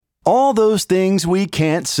All those things we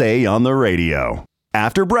can't say on the radio.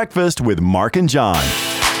 After Breakfast with Mark and John.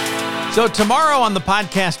 So tomorrow on the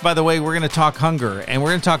podcast, by the way, we're going to talk hunger. And we're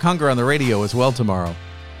going to talk hunger on the radio as well tomorrow.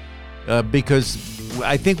 Because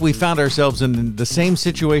I think we found ourselves in the same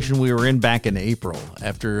situation we were in back in April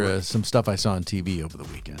after some stuff I saw on TV over the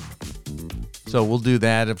weekend. So we'll do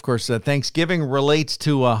that. Of course, Thanksgiving relates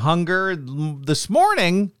to hunger. This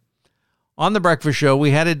morning on the Breakfast Show,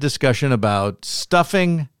 we had a discussion about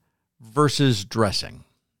stuffing versus dressing.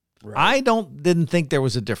 Right. I didn't think there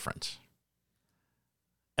was a difference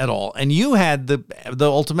at all. And you had the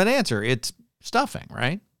ultimate answer. It's stuffing,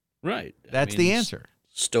 right? Right. That's the answer.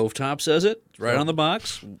 Stovetop says it. It's right on the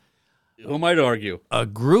box. Who might argue? A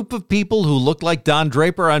group of people who look like Don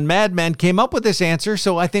Draper on Mad Men came up with this answer,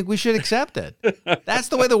 so I think we should accept it. That's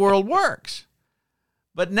the way the world works.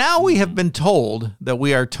 But now we have been told that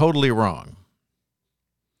we are totally wrong.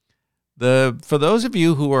 For those of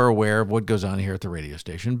you who are aware of what goes on here at the radio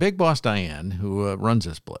station, Big Boss Diane, who runs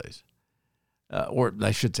this place, or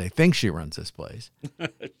I should say thinks she runs this place,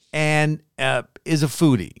 and is a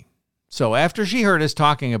foodie. So after she heard us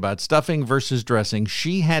talking about stuffing versus dressing,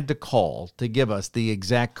 she had to call to give us the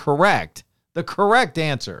correct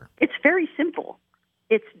answer. It's very simple.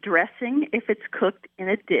 It's dressing if it's cooked in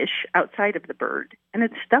a dish outside of the bird, and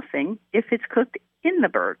it's stuffing if it's cooked in the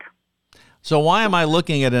bird. So why am I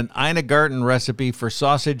looking at an Ina Garten recipe for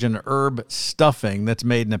sausage and herb stuffing that's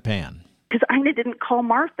made in a pan? Because Ina didn't call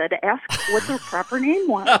Martha to ask what the proper name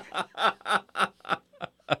was.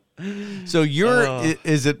 So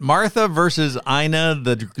is it Martha versus Ina,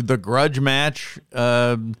 the grudge match?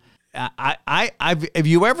 Have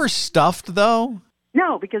you ever stuffed though?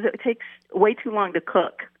 No, because it takes way too long to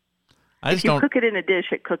cook. If you cook it in a dish,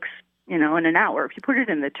 it cooks, in an hour. If you put it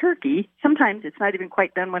in the turkey, sometimes it's not even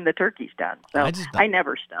quite done when the turkey's done. So I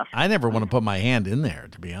never stuff. I never want to put my hand in there,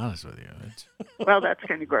 to be honest with you. Well, that's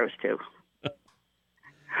kind of gross too.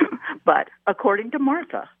 But according to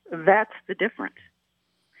Martha, that's the difference.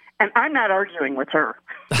 And I'm not arguing with her.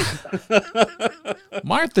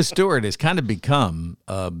 Martha Stewart has kind of become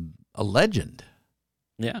a legend.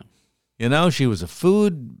 Yeah. She was a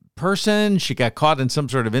food person. She got caught in some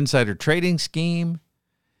sort of insider trading scheme.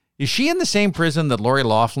 Is she in the same prison that Lori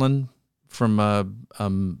Loughlin from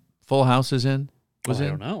Full House is in? I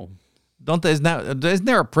don't know. Isn't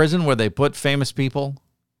there a prison where they put famous people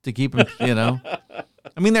to keep them,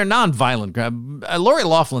 I mean, they're non-violent. Lori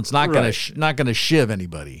Loughlin's not going to shiv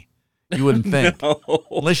anybody. You wouldn't think. No.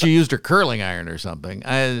 Unless she used her curling iron or something.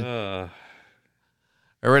 I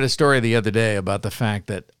read a story the other day about the fact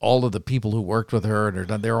that all of the people who worked with her,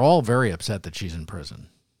 they're all very upset that she's in prison.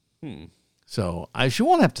 So she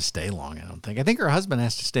won't have to stay long, I don't think. I think her husband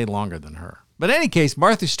has to stay longer than her. But in any case,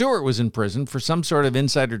 Martha Stewart was in prison for some sort of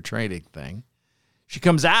insider trading thing. She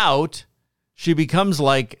comes out. She becomes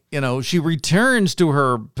like, she returns to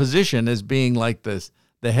her position as being like the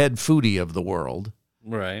head foodie of the world.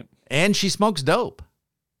 Right. And she smokes dope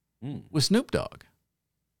with Snoop Dogg.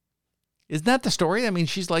 Isn't that the story? I mean,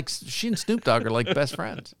 she and Snoop Dogg are like best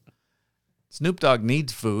friends. Snoop Dogg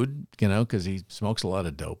needs food, because he smokes a lot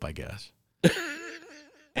of dope, I guess.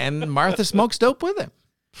 And Martha smokes dope with him.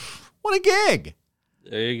 What a gig.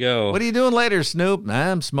 There you go. What are you doing later, Snoop?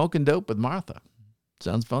 I'm smoking dope with Martha.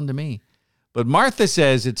 Sounds fun to me. But Martha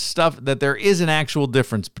says that there is an actual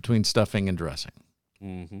difference between stuffing and dressing.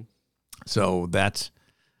 Mm-hmm. So that's,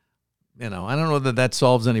 I don't know that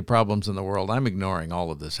solves any problems in the world. I'm ignoring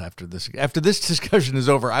all of this after this. After this discussion is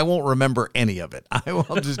over, I won't remember any of it. I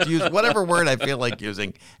will just use whatever word I feel like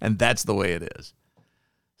using, and that's the way it is.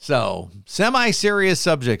 So, semi-serious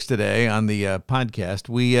subjects today on the podcast.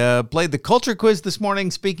 We played the culture quiz this morning.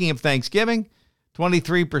 Speaking of Thanksgiving,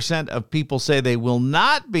 23% of people say they will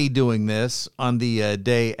not be doing this on the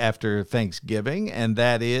day after Thanksgiving, and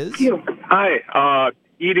that is... Hi,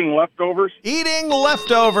 eating leftovers. Eating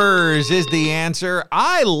leftovers is the answer.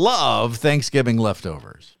 I love Thanksgiving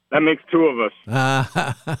leftovers. That makes two of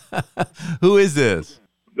us. Who is this?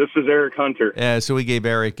 This is Eric Hunter. So we gave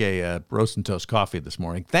Eric a roast and toast coffee this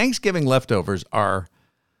morning. Thanksgiving leftovers are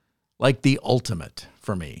like the ultimate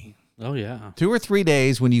for me. Oh, yeah. 2 or 3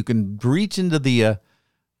 days when you can reach into the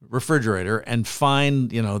refrigerator and find,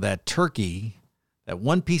 that turkey, that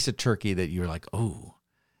one piece of turkey that you're like, oh.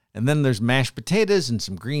 And then there's mashed potatoes and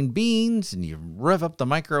some green beans, and you rev up the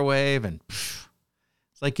microwave, and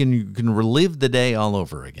it's like you can relive the day all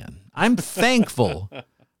over again. I'm thankful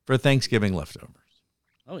for Thanksgiving leftovers.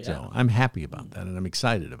 Oh, yeah. So I'm happy about that, and I'm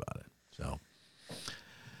excited about it.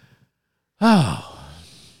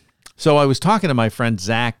 So I was talking to my friend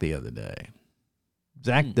Zach the other day.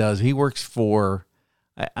 Zach he works for,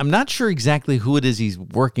 I'm not sure exactly who it is he's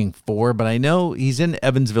working for, but I know he's in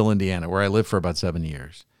Evansville, Indiana, where I lived for about 7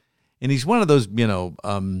 years. And he's one of those,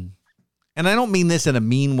 and I don't mean this in a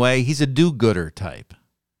mean way. He's a do-gooder type.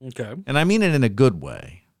 Okay. And I mean it in a good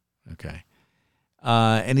way. Okay.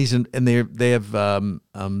 And they have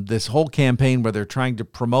this whole campaign where they're trying to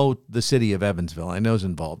promote the city of Evansville. I know he's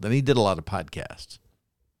involved. And he did a lot of podcasts.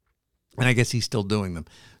 And I guess he's still doing them.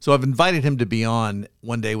 So I've invited him to be on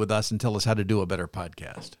one day with us and tell us how to do a better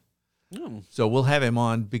podcast. Oh. So we'll have him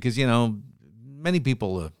on because, many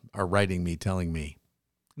people are writing me, telling me.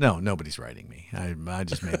 No, nobody's writing me. I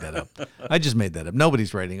just made that up.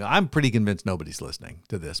 Nobody's writing. I'm pretty convinced nobody's listening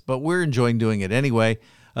to this, but we're enjoying doing it anyway.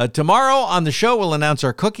 Tomorrow on the show, we'll announce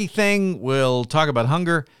our cookie thing. We'll talk about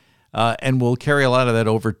hunger, and we'll carry a lot of that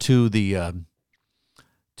over to the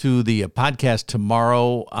podcast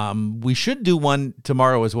tomorrow. We should do one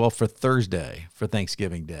tomorrow as well for Thursday, for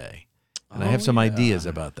Thanksgiving Day. And I have some ideas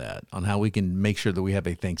about that, on how we can make sure that we have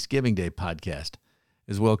a Thanksgiving Day podcast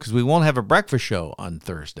as well, because we won't have a breakfast show on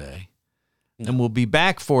Thursday. No. And we'll be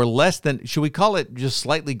back for should we call it just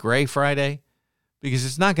slightly gray Friday? Because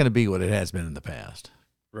it's not going to be what it has been in the past.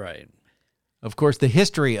 Right. Of course, the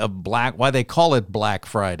history of why they call it Black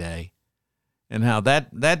Friday, and how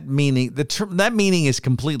that meaning is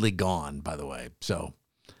completely gone, by the way. So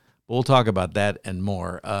we'll talk about that and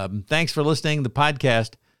more. Thanks for listening. The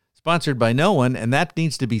podcast sponsored by no one, and that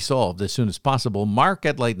needs to be solved as soon as possible. Mark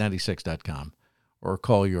at light96.com, or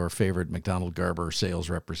call your favorite McDonald Garber sales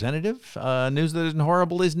representative. News that isn't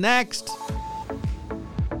horrible is next.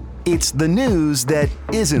 It's the news that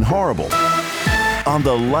isn't horrible on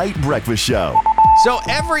the Light Breakfast Show. So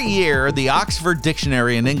every year, the Oxford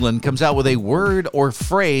Dictionary in England comes out with a word or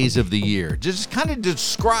phrase of the year, just kind of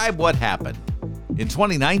describe what happened. In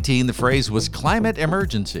 2019, the phrase was climate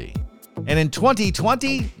emergency. And in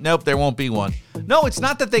 2020, nope, there won't be one. No, it's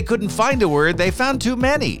not that they couldn't find a word, they found too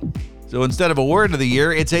many. So instead of a word of the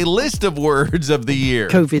year, it's a list of words of the year.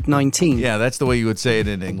 COVID-19. Yeah, that's the way you would say it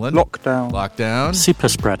in England. Lockdown. Super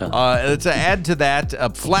spreader. Let's add to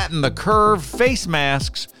that, flatten the curve, face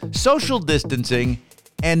masks, social distancing,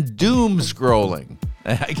 and doom scrolling.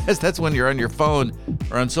 I guess that's when you're on your phone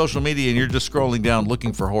or on social media and you're just scrolling down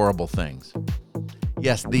looking for horrible things.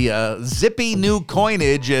 Yes, the zippy new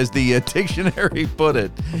coinage, as the dictionary put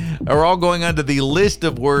it, are all going onto the list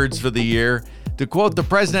of words for the year. To quote the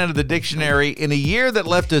president of the dictionary, in a year that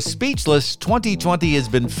left us speechless, 2020 has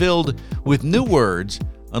been filled with new words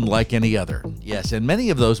unlike any other. Yes, and many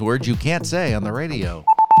of those words you can't say on the radio.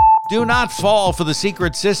 Do not fall for the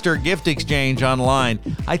secret sister gift exchange online.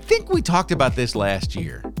 I think we talked about this last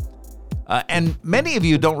year. And many of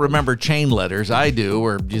you don't remember chain letters. I do,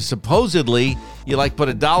 or you supposedly you put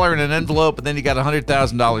 $1 in an envelope and then you got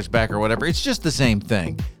 $100,000 back or whatever. It's just the same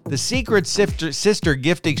thing. The secret sister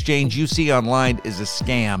gift exchange you see online is a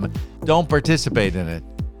scam. Don't participate in it.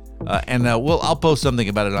 I'll post something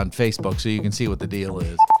about it on Facebook so you can see what the deal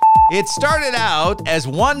is. It started out as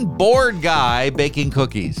one bored guy baking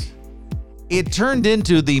cookies. It turned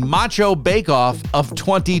into the Macho Bake-Off of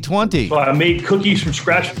 2020. So I made cookies from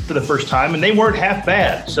scratch for the first time, and they weren't half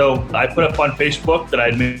bad. So I put up on Facebook that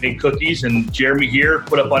I'd made cookies, and Jeremy here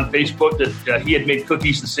put up on Facebook that he had made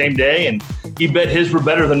cookies the same day, and he bet his were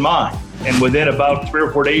better than mine. And within about 3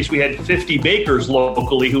 or 4 days, we had 50 bakers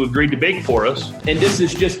locally who agreed to bake for us. And this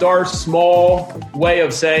is just our small way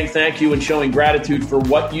of saying thank you and showing gratitude for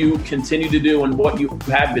what you continue to do and what you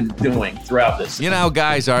have been doing throughout this. You know how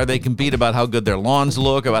guys are. They compete about how good their lawns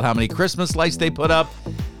look, about how many Christmas lights they put up.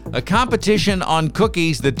 A competition on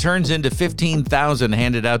cookies that turns into 15,000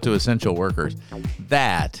 handed out to essential workers.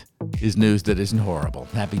 That is news that isn't horrible.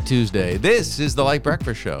 Happy Tuesday. This is the Light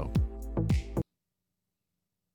Breakfast Show.